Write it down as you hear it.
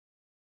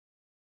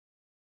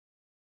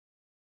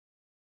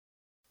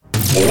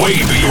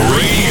Waybee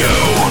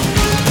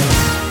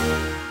Radio.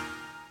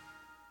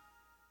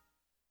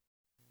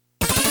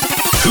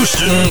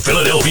 Houston,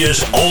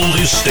 Philadelphia's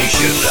oldest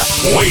station,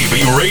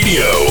 Waybee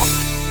Radio.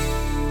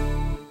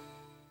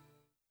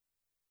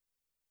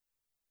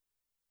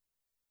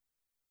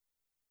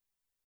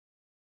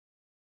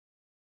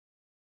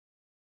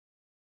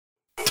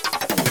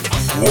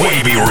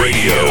 Waybee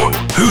Radio,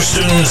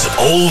 Houston's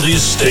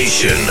oldest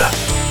station.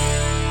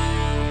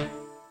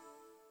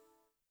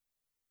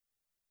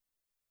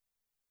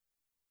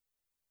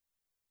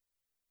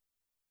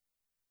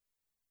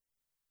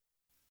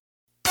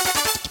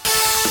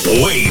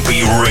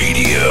 Waybee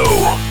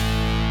Radio.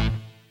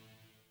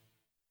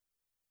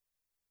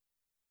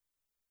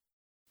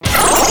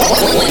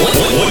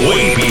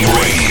 Waybee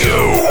Radio.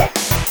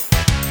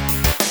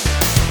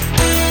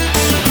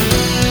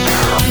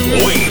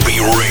 Waybee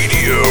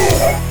Radio.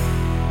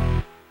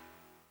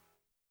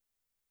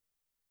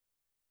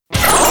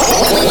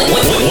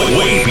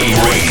 Waybee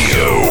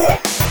Radio.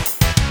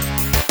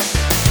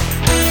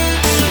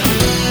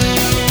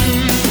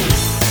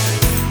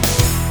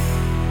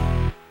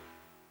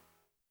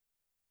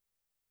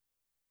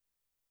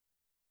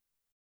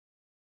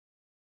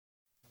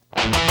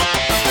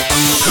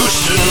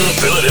 Houston,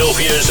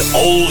 Philadelphia's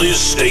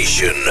oldest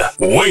station,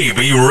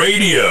 Waybee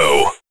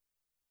Radio.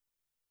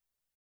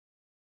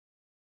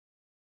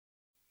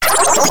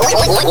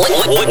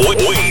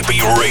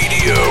 Waybee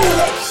Radio.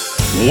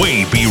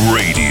 Waybee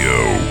Radio.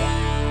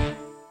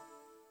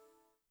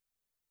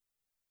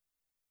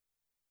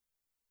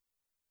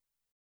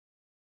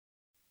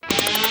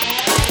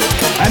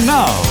 And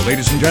now,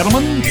 ladies and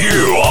gentlemen,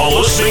 you are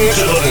listening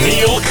to the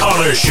Neil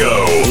Connor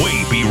Show,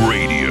 Waybee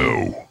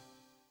Radio.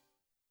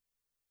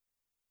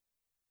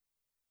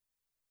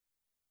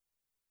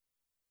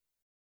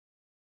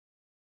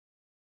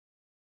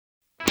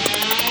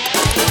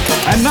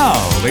 And now,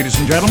 ladies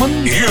and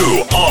gentlemen,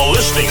 you are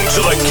listening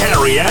to the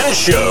Carrie Ann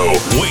Show,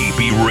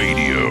 Waybee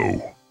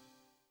Radio.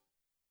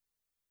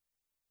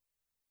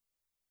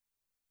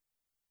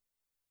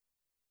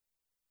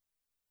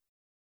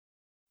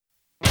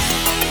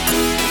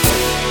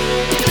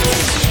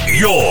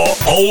 Your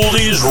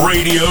oldies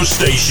radio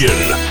station.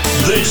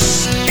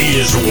 This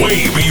is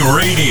Waybee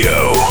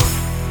Radio.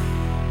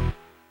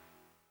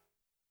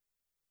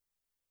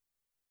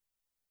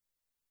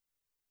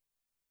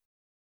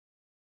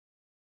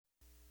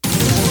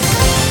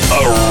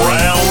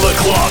 Around the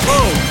clock.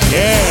 oh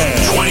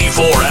yeah,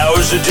 24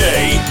 hours a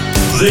day.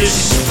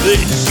 This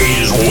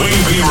is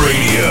Waybee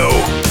Radio.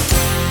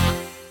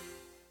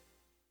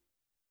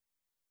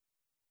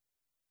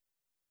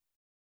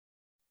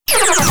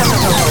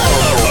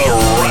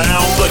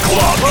 Around the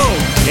clock.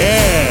 oh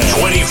yeah,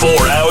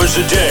 24 hours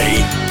a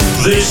day.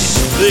 This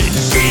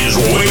is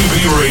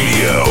Waybee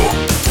Radio.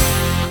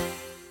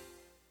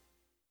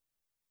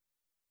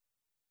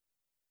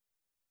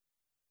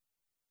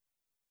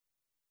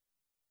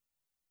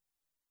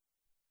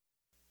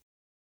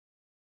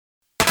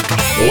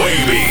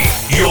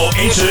 Waybee, your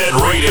internet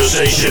radio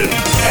station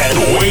at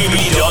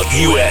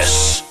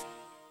waybee.us.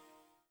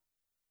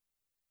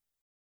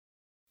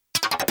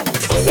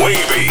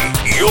 Waybee,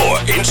 your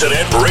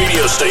internet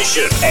radio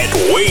station at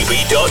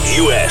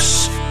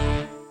waybee.us.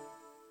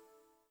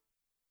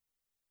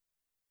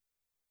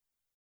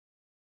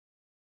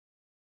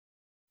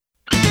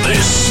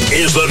 This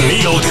is the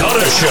Neil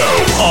Connor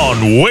Show on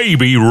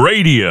Waybee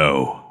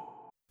Radio.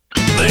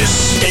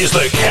 This is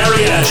the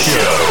Carrie Ann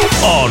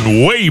Show on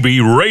Waybee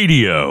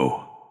Radio.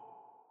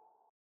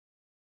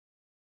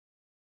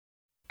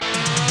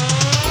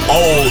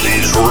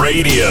 Oldies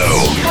Radio.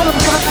 Oh my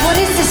God, what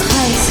is this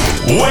place?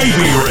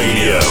 Waybee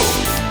Radio.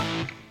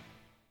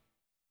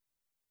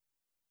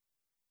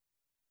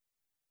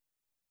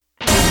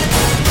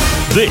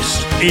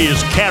 This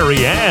is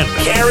Carrie Ann.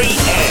 Carrie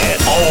Ann.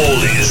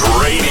 Oldies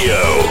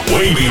Radio.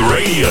 Waybee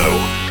Radio.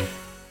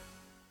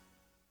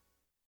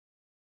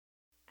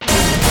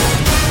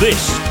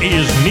 This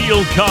is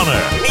Neil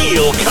Connor.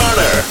 Neil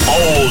Connor.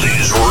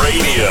 Oldies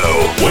Radio.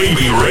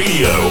 Waybee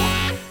Radio.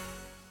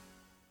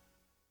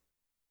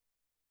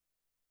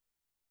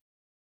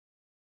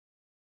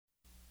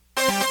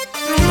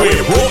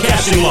 We're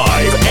broadcasting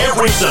live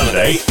every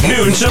Sunday,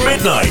 noon to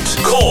midnight.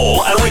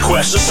 Call and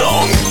request a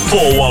song.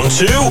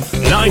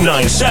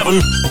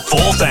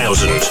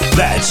 412-997-4000.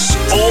 That's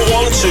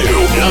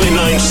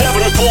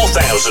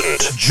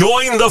 412-997-4000.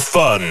 Join the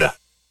fun.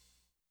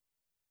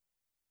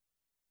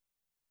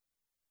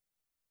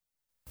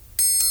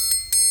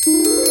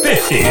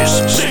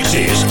 50s,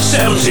 60s,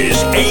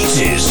 70s,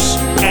 80s,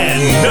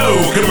 and no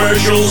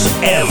commercials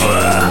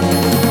ever.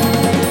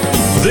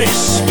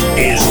 This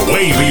is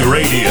Waybee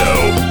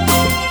Radio.